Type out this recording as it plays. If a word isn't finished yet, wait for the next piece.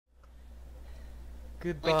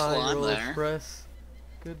Goodbye, I'm Roll there. Express.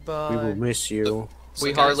 Goodbye. We will miss you. So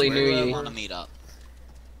We guys, hardly where knew do you. want to meet up?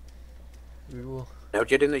 We will. Now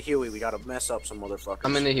get in the Huey. We gotta mess up some motherfuckers.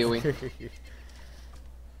 I'm in the Huey.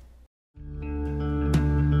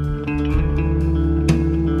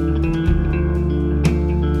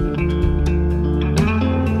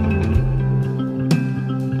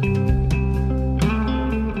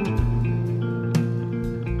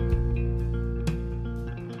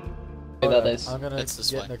 That is. I'm gonna It's this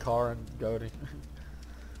get way. in the car and go to.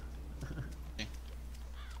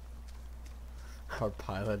 Our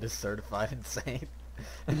pilot is certified insane.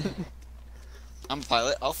 I'm a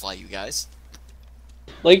pilot. I'll fly you guys.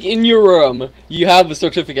 Like in your room, you have a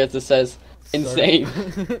certificate that says insane.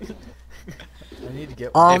 I need to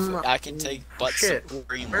get If I can take butt Shit.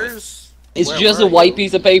 supreme with. Where's... It's Where just are a white you?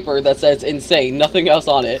 piece of paper that says insane, nothing else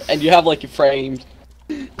on it, and you have like it framed.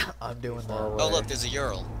 I'm doing that. Oh look, there's a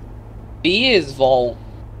Ural. B is Vol.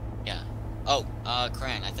 Yeah. Oh,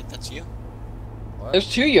 Cran, I think that's you. What? There's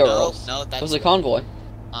 2 No, Urals. no, that's. There's a convoy.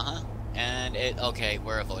 Uh-huh. And okay,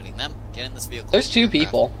 we're avoiding them. Get in this vehicle. There's 2 Aircraft.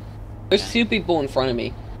 people. There's Okay. 2 people in front of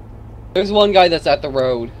me. There's one guy that's at the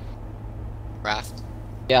road. Craft.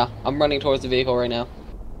 Yeah, I'm running towards the vehicle right now.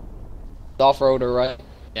 It's off-roader, right?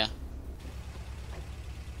 Yeah.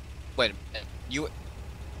 Wait a minute.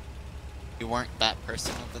 You weren't that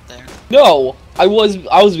person over there? No! I was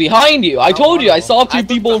behind you! I told you, I saw 2 looked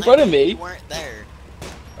people in behind front of you, me! You weren't there.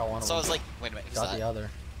 Got one of So I them. was like, wait a minute, who's Got that? the other.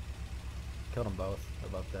 Killed them both. They're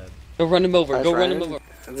both dead. Go run him over, My go run him friend,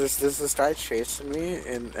 over. There's this guy chasing me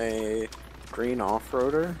in a green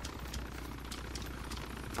off-roader.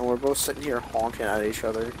 And we're both sitting here honking at each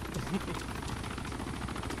other.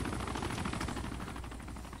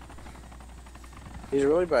 He's a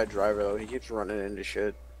really bad driver though, he keeps running into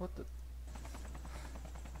shit. What the?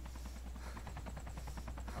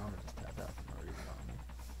 I'm just tapped out for no reason on me.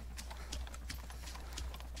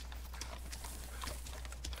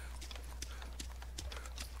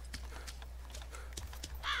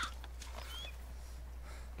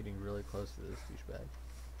 Getting really close to this douchebag.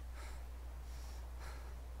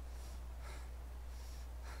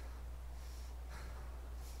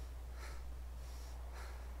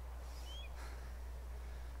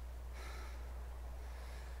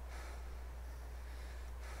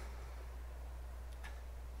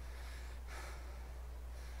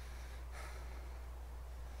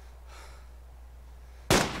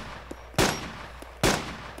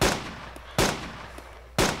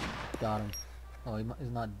 Got him. Oh, he's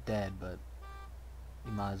not dead, but he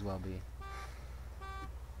might as well be.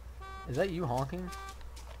 Is that you honking?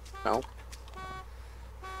 No.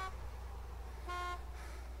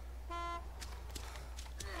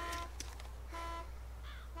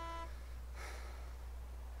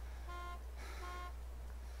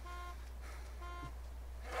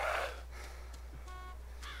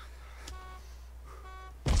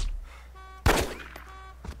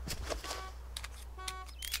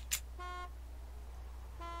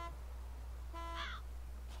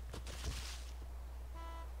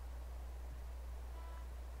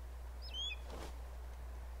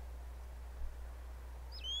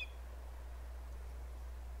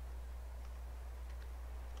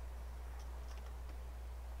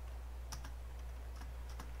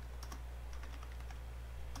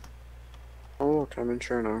 Oh look, I'm in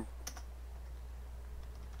Cherno.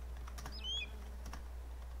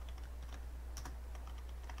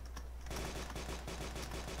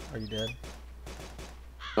 Are you dead?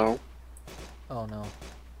 No. Oh no.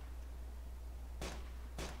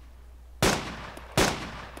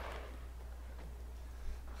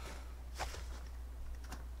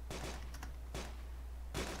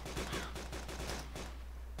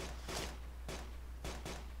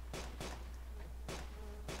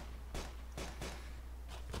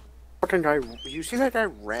 Fucking guy, you see that guy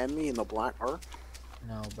ram me in the black car?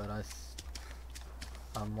 No, but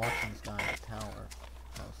I'm watching this guy in the tower.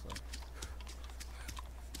 Mostly.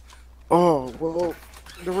 Oh, well,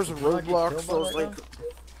 there was a Did I get roadblock, killed so I was by like...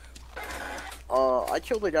 that I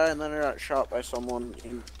killed a guy and then I got shot by someone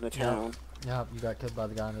in the town. Yep, you got killed by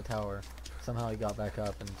the guy in the tower. Somehow he got back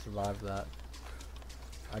up and survived that.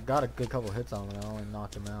 I got a good couple hits on him and I only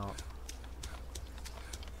knocked him out.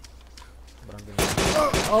 But I'm gonna...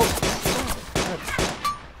 Oh! That's...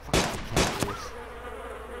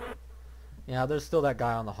 Yeah, there's still that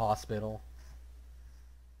guy on the hospital.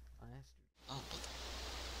 Oh,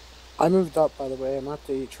 I moved up, by the way. I'm at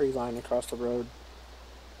the tree line across the road.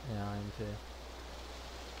 Yeah, I am too.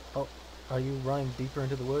 Oh, are you running deeper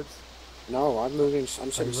into the woods? No, I'm moving. I'm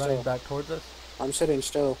Are sitting you running still. back towards us? I'm sitting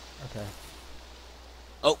still. Okay.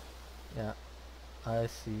 Oh. Yeah. I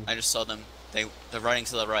see. I just saw them. They're running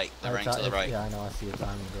to the right. They're running to the right. Yeah, I know. I see a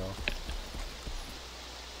timing, bro.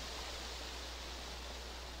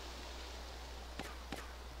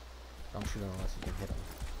 Don't shoot him unless you can hit him.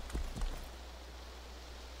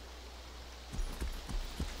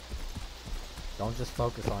 Don't just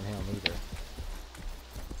focus on him either.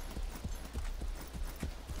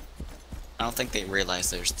 I don't think they realize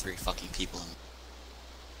there's 3 fucking people in.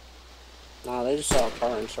 Nah, they just saw a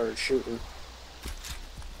car and started shooting.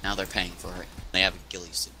 Now they're paying for it. They have a ghillie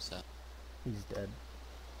suit, so. He's dead.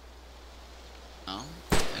 Oh,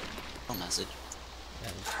 okay. No message. Yeah,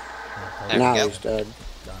 There Now we go. he's dead.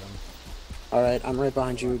 got him. Alright, I'm right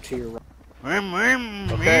behind you to your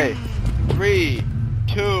right. Okay. 3,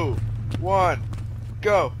 2, 1,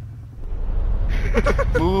 go.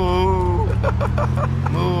 Move.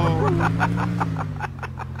 Move.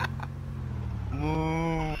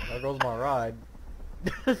 Move. There goes my ride.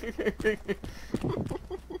 Coming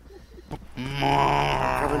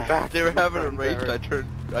back. They were having a race. I turned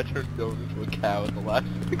Dylan into a cow in the last.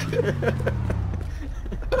 3, 2,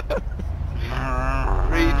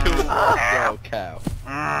 1, go, cow.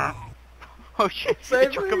 Oh shit! They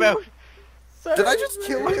took him out. Did I just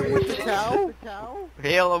kill him with the cow?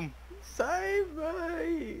 Hail him. Save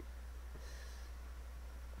me!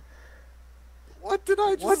 What did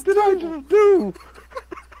I just do?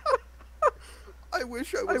 I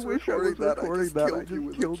wish I was recording that. I just killed you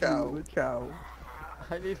with a cow.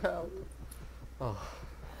 I need help. Oh.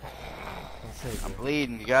 Save I'm me.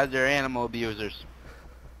 bleeding. You guys are animal abusers.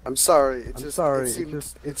 I'm sorry.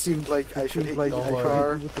 It seemed like I should hit like you Don't with worry. the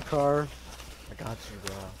car. with the car. I got you,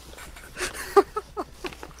 bro.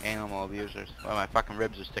 Animal abusers. Well, my fucking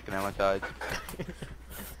ribs are sticking out my sides.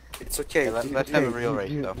 It's okay. Okay, let's have a real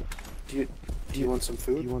race, though. Do you want some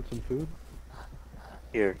food? Do you want some food?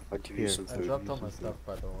 Here, I'll give you Here. some I food. dropped all my stuff,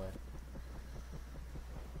 by the way.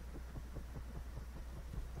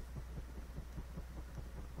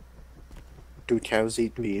 Do cows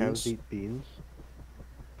eat Do beans? cows eat beans?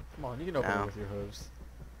 Come on, you can open No. it with your hooves.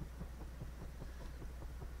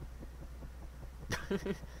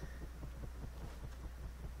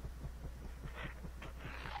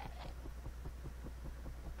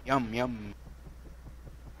 Yum, yum.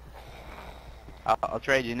 I'll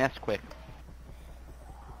trade you Nesquik.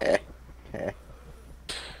 Eh. Eh.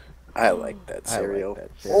 I like that cereal. that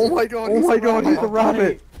cereal. Oh my god! Oh my god, he's a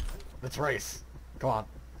rabbit! Let's race. Come on.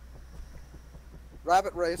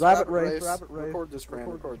 Rabbit race. Rabbit race, rabbit race. Record this, Grant.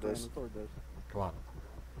 Record this. Come on.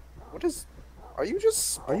 What is? Are you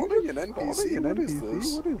just spawning an NPC? What is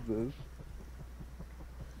this? What is this?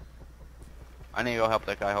 I need to go help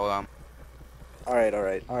that guy. Hold on. Alright,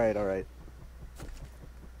 alright. Alright.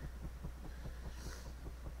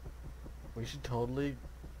 We should totally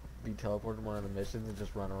be teleported to one of the missions and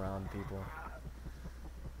just run around people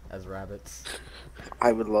as rabbits.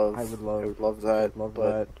 I would love that.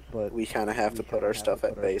 But We kind of have to put our stuff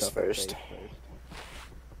at base first.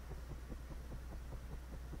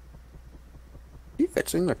 You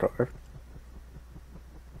fixing the car?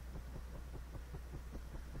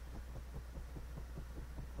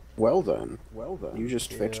 Well done. You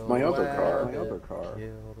just fixed my other car. Kill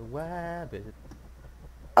the rabbit.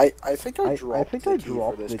 I think I dropped the key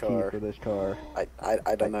for this car. I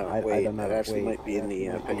don't know. Wait, it actually might be in the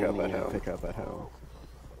pickup at home.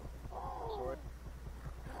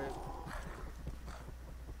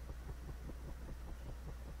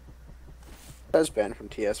 I was banned from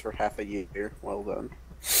TS for half a year. Well done.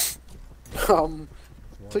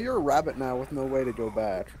 So you're a rabbit now with no way to go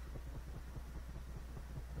back.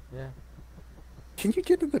 Yeah. Can you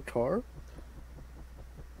get in the car?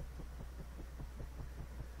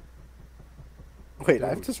 Wait, I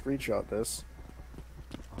have to screenshot this.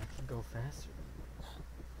 I can go faster.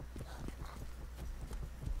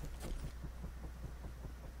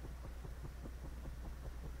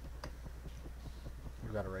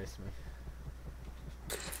 You gotta race me.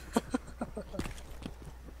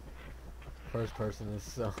 First person is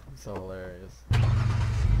so hilarious.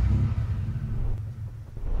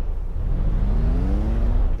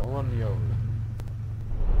 Don't run me over.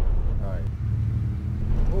 Alright.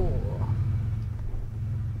 Oh.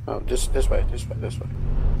 Oh, just this way. You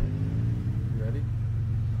ready?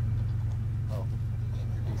 Oh.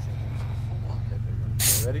 You're decent. Okay, there you go.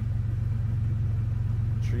 Okay, ready?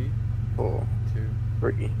 3, 4, 2,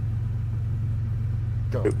 3.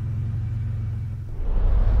 go. Go.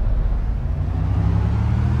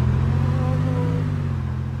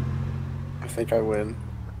 I think I win.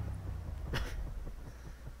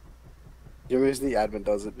 Always the admin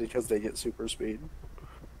does it because they get super speed.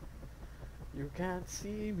 You can't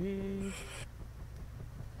see me.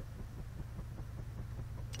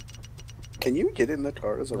 Can you get in the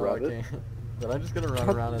car as a No, I rabbit? can't. But I'm just gonna run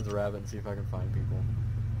around as a rabbit and see if I can find people.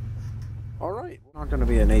 Alright. Not gonna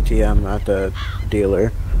be an ATM at the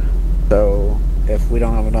dealer. So, if we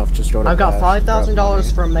don't have enough, just go to I've got cash,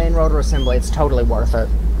 $5,000 for a main rotor assembly. It's totally worth it.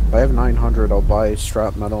 If I have 900, I'll buy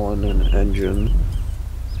scrap metal and an engine.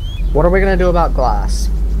 What are we gonna do about glass?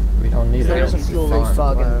 We don't need There's it. a fuel leak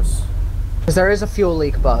bug. Because there is a fuel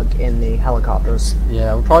leak bug in the helicopters.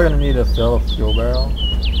 Yeah, we're probably gonna need to fill a fuel barrel.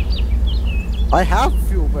 I have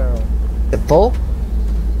fuel barrel. Is it full?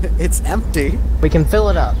 It's empty. We can fill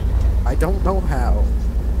it up. I don't know how.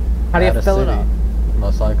 How do At you a fill it city, up?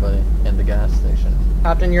 Most likely in the gas station.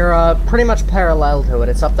 Captain, you're pretty much parallel to it.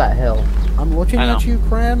 It's up that hill. I'm looking I know. at you,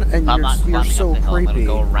 Cran, and I'm not you're climbing so up the hill, I'm creepy.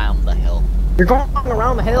 gonna go around the hill. You're going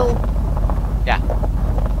around the hill? Yeah.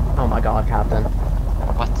 Oh my god, Captain.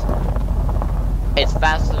 What? It's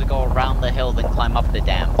faster to go around the hill than climb up the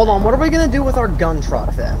dam. Hold on, what are we gonna do with our gun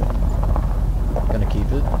truck then? Gonna keep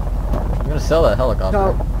it. I'm gonna sell that helicopter.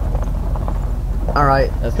 No.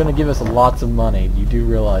 Alright, That's gonna give us lots of money. You do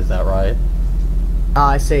realize that, right?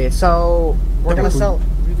 I see. So, we're gonna sell...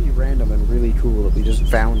 Really random and really cool that we just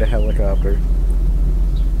found a helicopter.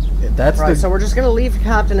 That's Right, the. so we're just gonna leave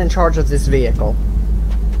Captain in charge of this vehicle.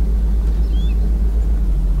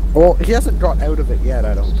 Well, he hasn't got out of it yet,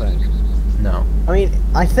 I don't think. No. I mean,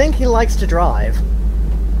 I think he likes to drive.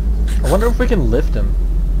 I wonder if we can lift him.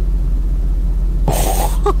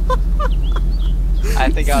 I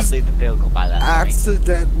think I'll leave the vehicle by that point.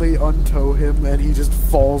 Accidentally untow him and he just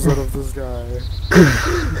falls out of the sky.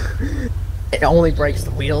 It only breaks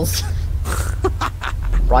the wheels.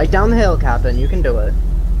 Right down the hill, Captain. You can do it.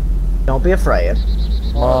 Don't be afraid.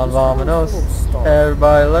 Come on, vamonos.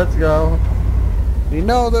 Everybody, let's go. We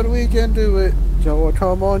know that we can do it. So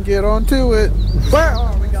come on, get onto it. Where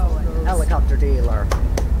are we going? Helicopter dealer.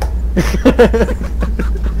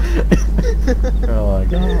 Oh my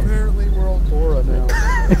god. Apparently we're on Bora now.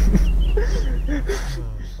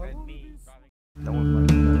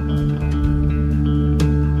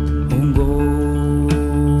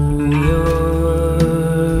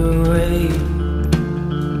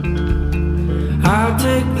 I'll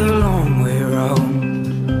take the long way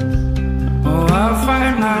round. Oh, I'll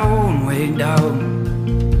find my own way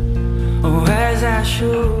down. Oh, as I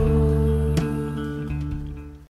should.